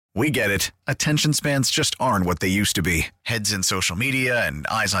We get it. Attention spans just aren't what they used to be. Heads in social media and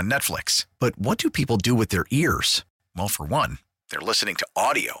eyes on Netflix. But what do people do with their ears? Well, for one, they're listening to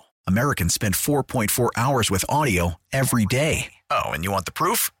audio. Americans spend 4.4 hours with audio every day. Oh, and you want the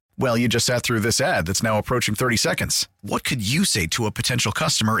proof? Well, you just sat through this ad that's now approaching 30 seconds. What could you say to a potential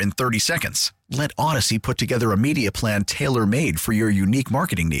customer in 30 seconds? Let Odyssey put together a media plan tailor-made for your unique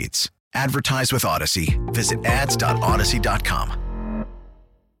marketing needs. Advertise with Odyssey. Visit ads.odyssey.com.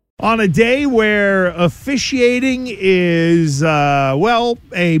 On a day where officiating is,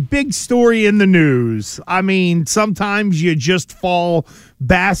 a big story in the news. I mean, sometimes you just fall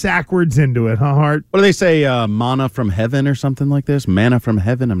bass-ackwards into it, huh, Hart? What do they say, manna from heaven or something like this? Manna from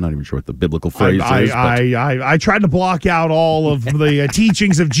heaven? I'm not even sure what the biblical phrase is. I tried to block out all of the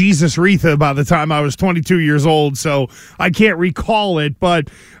teachings of Jesus Retha by the time I was 22 years old, so I can't recall it. But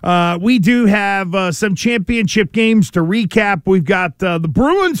we do have some championship games to recap. We've got the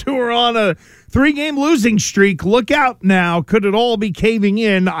Bruins, who are on a 3-game losing streak. Look out now. Could it all be caving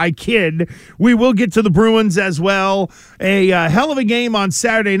in? I kid. We will get to the Bruins as well. A hell of a game on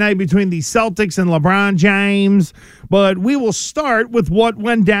Saturday night between the Celtics and LeBron James. But we will start with what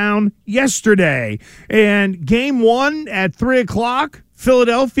went down yesterday. And game 1 at 3 o'clock,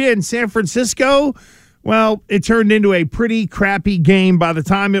 Philadelphia and San Francisco. Well, it turned into a pretty crappy game by the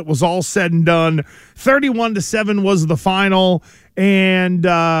time it was all said and done. 31-7 was the final. And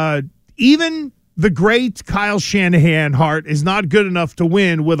even the great Kyle Shanahan, Hart, is not good enough to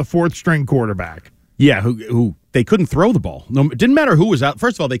win with a fourth-string quarterback. Yeah, who they couldn't throw the ball. No, it didn't matter who was out.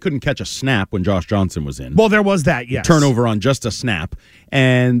 First of all, they couldn't catch a snap when Josh Johnson was in. Well, there was that, yes. Turnover on just a snap.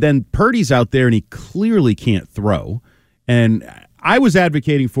 And then Purdy's out there, and he clearly can't throw. And I was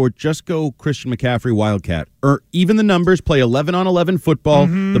advocating for just go Christian McCaffrey Wildcat. Or even the numbers, play 11-on-11 football,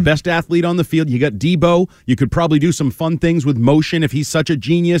 the best athlete on the field. You got Debo. You could probably do some fun things with motion if he's such a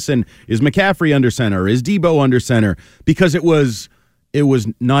genius. And is McCaffrey under center? Or is Debo under center? Because it was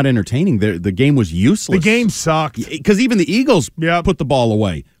not entertaining. The game was useless. The game sucked. Because even the Eagles put the ball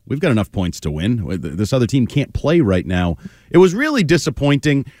away. We've got enough points to win. This other team can't play right now. It was really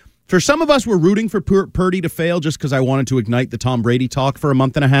disappointing. For some of us, we're rooting for Purdy to fail just because I wanted to ignite the Tom Brady talk for a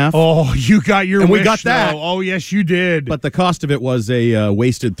month and a half. Oh, you got your wish, we got that. Though. Oh, yes, you did. But the cost of it was a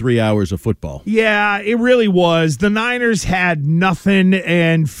wasted 3 hours of football. Yeah, it really was. The Niners had nothing,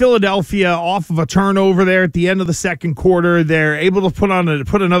 and Philadelphia, off of a turnover there at the end of the second quarter, they're able to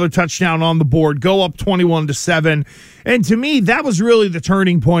put another touchdown on the board, go up 21-7. And to me, that was really the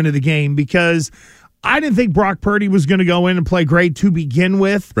turning point of the game because I didn't think Brock Purdy was going to go in and play great to begin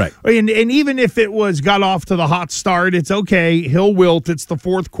with. Right. And even if it got off to the hot start, it's okay. He'll wilt. It's the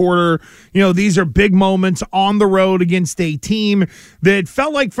fourth quarter. You know, these are big moments on the road against a team that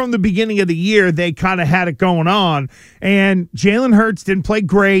felt like from the beginning of the year they kind of had it going on. And Jalen Hurts didn't play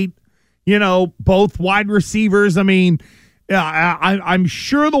great. You know, both wide receivers. I mean, I'm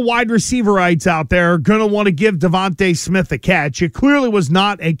sure the wide receiverites out there are going to want to give Devontae Smith a catch. It clearly was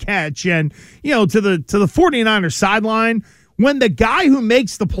not a catch. And, you know, to the 49ers sideline, when the guy who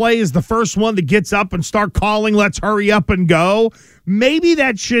makes the play is the first one that gets up and start calling, let's hurry up and go, maybe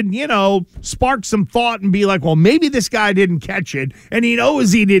that should, spark some thought and be like, well, maybe this guy didn't catch it, and he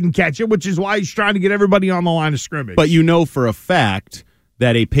knows he didn't catch it, which is why he's trying to get everybody on the line of scrimmage. But you know for a fact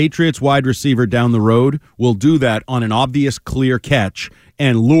that a Patriots wide receiver down the road will do that on an obvious, clear catch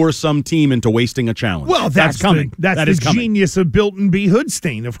and lure some team into wasting a challenge. Well, that's coming. That's the genius of Bilton B.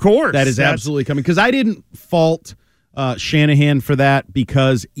 Hoodstein, of course. That's absolutely coming. Because I didn't fault Shanahan for that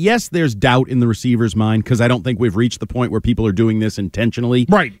because, yes, there's doubt in the receiver's mind because I don't think we've reached the point where people are doing this intentionally.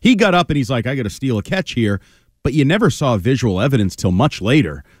 Right. He got up and he's like, I got to steal a catch here. But you never saw visual evidence till much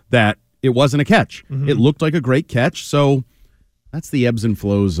later that it wasn't a catch. Mm-hmm. It looked like a great catch, so that's the ebbs and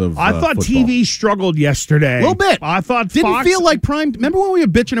flows of I thought football. TV struggled yesterday. A little bit. I thought Didn't Fox feel like prime. Remember when we were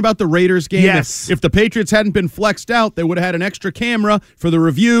bitching about the Raiders game? Yes. If the Patriots hadn't been flexed out, they would have had an extra camera for the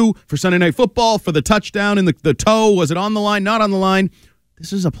review, for Sunday Night Football, for the touchdown and the toe. Was it on the line, not on the line?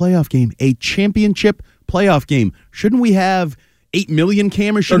 This is a playoff game, a championship playoff game. Shouldn't we have 8 million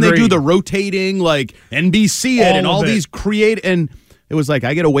cameras? Shouldn't Agreed. they do the rotating, like NBC it and all these create? And it was like,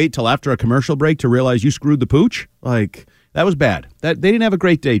 I got to wait till after a commercial break to realize you screwed the pooch? Like, that was bad. They didn't have a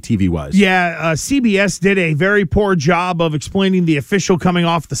great day TV-wise. Yeah, CBS did a very poor job of explaining the official coming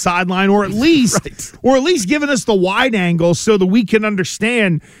off the sideline, or at least giving us the wide angle so that we can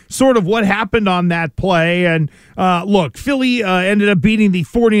understand sort of what happened on that play. And look, Philly ended up beating the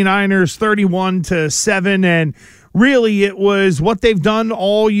 49ers 31-7, and really it was what they've done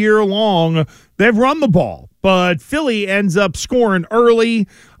all year long. They've run the ball, but Philly ends up scoring early.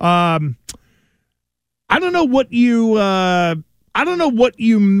 I don't know what you I don't know what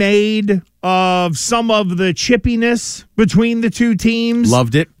you made of some of the chippiness between the two teams.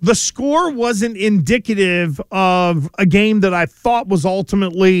 Loved it. The score wasn't indicative of a game that I thought was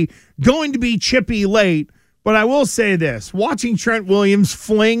ultimately going to be chippy late. But I will say this, watching Trent Williams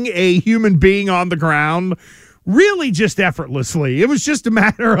fling a human being on the ground really just effortlessly. It was just a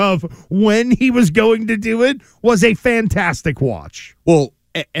matter of when he was going to do it was a fantastic watch. Well,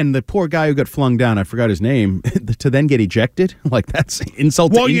 and the poor guy who got flung down, I forgot his name, to then get ejected? Like, that's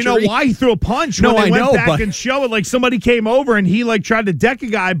insult to injury. Well, you know why he threw a punch? When they went back and show it, like somebody came over and he like tried to deck a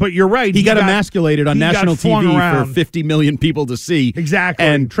guy, but you're right. He got emasculated on national TV around for 50 million people to see. Exactly.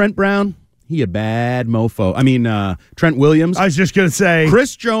 And Trent Brown, he a bad mofo. I mean, Trent Williams. I was just going to say.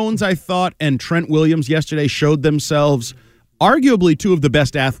 Chris Jones, I thought, and Trent Williams yesterday showed themselves arguably two of the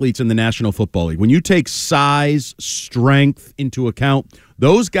best athletes in the National Football League. When you take size, strength into account,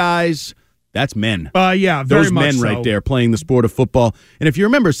 those guys, that's men. Yeah, very those much men so. right there playing the sport of football. And if you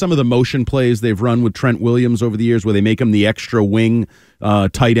remember some of the motion plays they've run with Trent Williams over the years where they make him the extra wing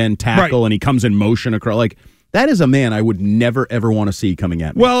tight end tackle and he comes in motion across, like, that is a man I would never, ever want to see coming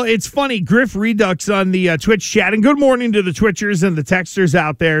at me. Well, it's funny. Griff Redux on the Twitch chat, and good morning to the Twitchers and the texters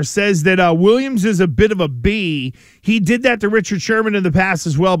out there, says that Williams is a bit of a B. He did that to Richard Sherman in the past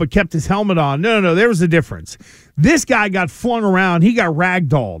as well, but kept his helmet on. No, there was a difference. This guy got flung around. He got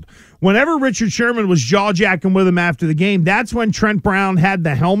ragdolled. Whenever Richard Sherman was jaw-jacking with him after the game, that's when Trent Brown had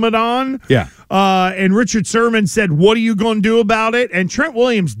the helmet on. Yeah. And Richard Sherman said, "What are you going to do about it?" And Trent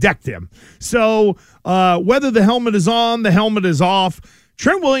Williams decked him. So whether the helmet is on, the helmet is off,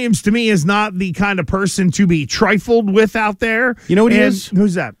 Trent Williams, to me, is not the kind of person to be trifled with out there. You know what he is?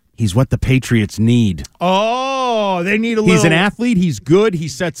 Who's that? He's what the Patriots need. Oh, they need a little... He's an athlete. He's good. He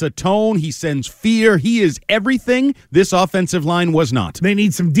sets a tone. He sends fear. He is everything this offensive line was not. They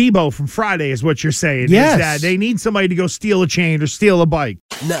need some Debo from Friday is what you're saying. Yes. Is that they need somebody to go steal a chain or steal a bike.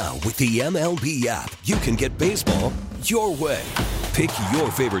 Now, with the MLB app, you can get baseball your way. Pick your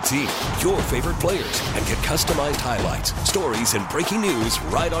favorite team, your favorite players, and get customized highlights, stories, and breaking news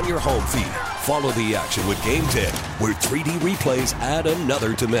right on your home feed. Follow the action with Game 10, where 3D replays add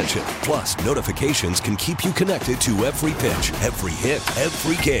another dimension. Plus, notifications can keep you connected to every pitch, every hit,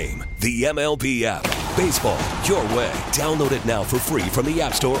 every game. The MLB app. Baseball your way. Download it now for free from the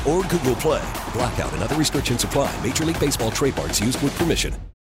App Store or Google Play. Blackout and other restrictions apply. Major League Baseball trademarks used with permission.